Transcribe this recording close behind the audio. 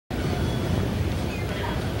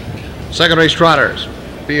Second race trotters.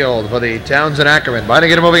 Field for the Townsend Ackerman. By to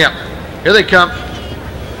get him moving up. Here they come.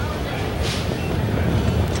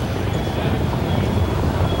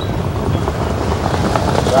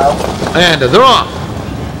 And they're off.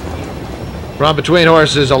 From between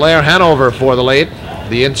horses, Alaire Hanover for the lead.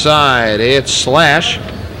 The inside, it's Slash.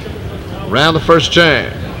 Round the first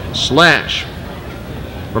turn. Slash.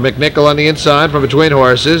 For McNichol on the inside from between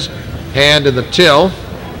horses. Hand in the till.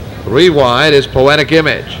 3 wide is Poetic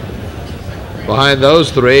Image. Behind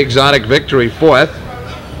those 3, Exotic Victory 4th.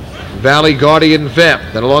 Valley Guardian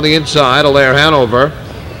 5th. Then along the inside, Alaire Hanover.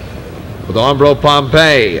 With Ombro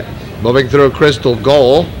Pompeii. Moving through Crystal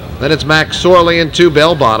Goal. Then it's Max Sorley and 2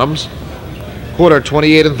 bell bottoms. Quarter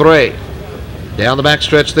 28 and 3. Down the back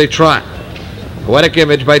stretch they trot. Poetic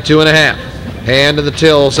Image by 2.5. Hand in the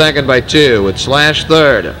till, second by 2. It's Slash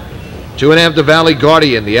third. 2.5 to Valley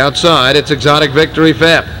Guardian. The outside, it's Exotic Victory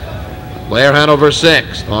 5th. Alaire Hanover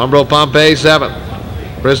 6th. Ombro Pompeii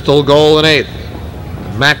 7th. Crystal Goal in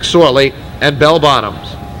 8th. Max Sorley and bell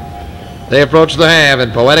bottoms. They approach the half,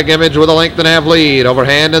 and Poetic Image with a length and a half lead over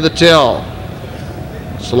hand in the till.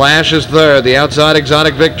 Slash is third. The outside,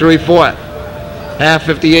 Exotic Victory 4th. Half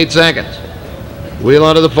 58 seconds. Wheel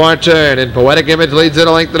onto the far turn, and Poetic Image leads at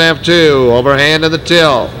a length and a half 2 over hand in the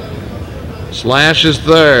till. Slash is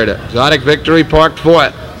third. Exotic Victory parked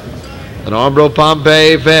 4th. And Ombro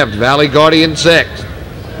Pompeii 5th. Valley Guardian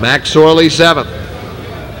 6th. Max Sorley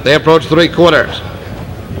 7th. They approach 3/4.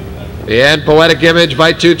 And Poetic Image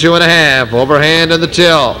by 2.5 over hand in the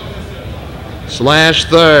till. Slash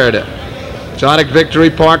third. Exotic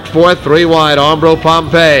Victory parked 4th. 3 wide. Ombro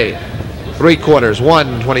Pompeii. 3/4.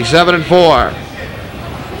 1:27 and 4.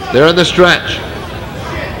 They're in the stretch.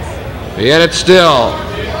 Yet it's still.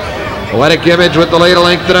 Poetic Image with the lead, a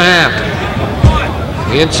length and a half.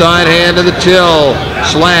 The inside hand in the till.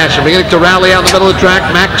 Slash. And beginning to rally out in the middle of the track.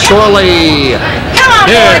 Max Sorley.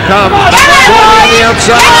 Here comes Max Sorley on the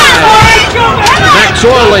outside. Max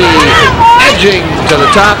Sorley edging to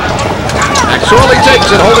the top. Max Sorley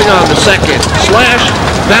takes it, holding on to second. Slash,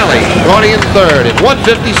 Valley Guardian third at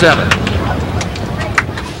 1:57.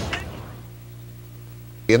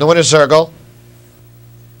 In the winner's circle,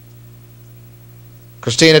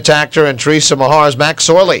 Christina Takter and Teresa Mahar's Max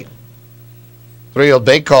Sorley. 3-year-old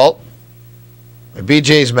big colt.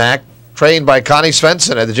 BJ's Mac, trained by Connie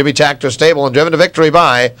Svensson at the Jimmy Takter stable and driven to victory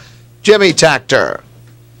by Jimmy Takter.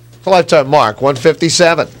 The lifetime mark,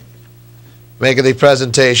 1:57. Making the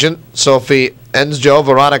presentation, Sophie Ensjo,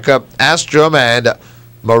 Veronica Astrom, and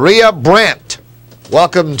Maria Brandt.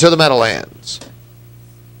 Welcome to the Meadowlands.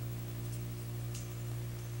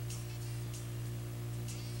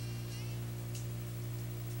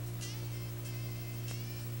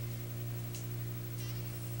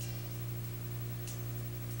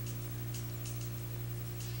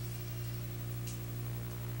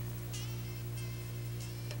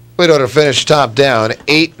 Lead order finish top down,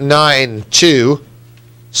 8, 9, 2,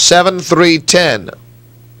 7, 3, 10,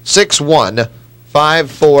 6, 1,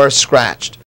 5, 4 scratched.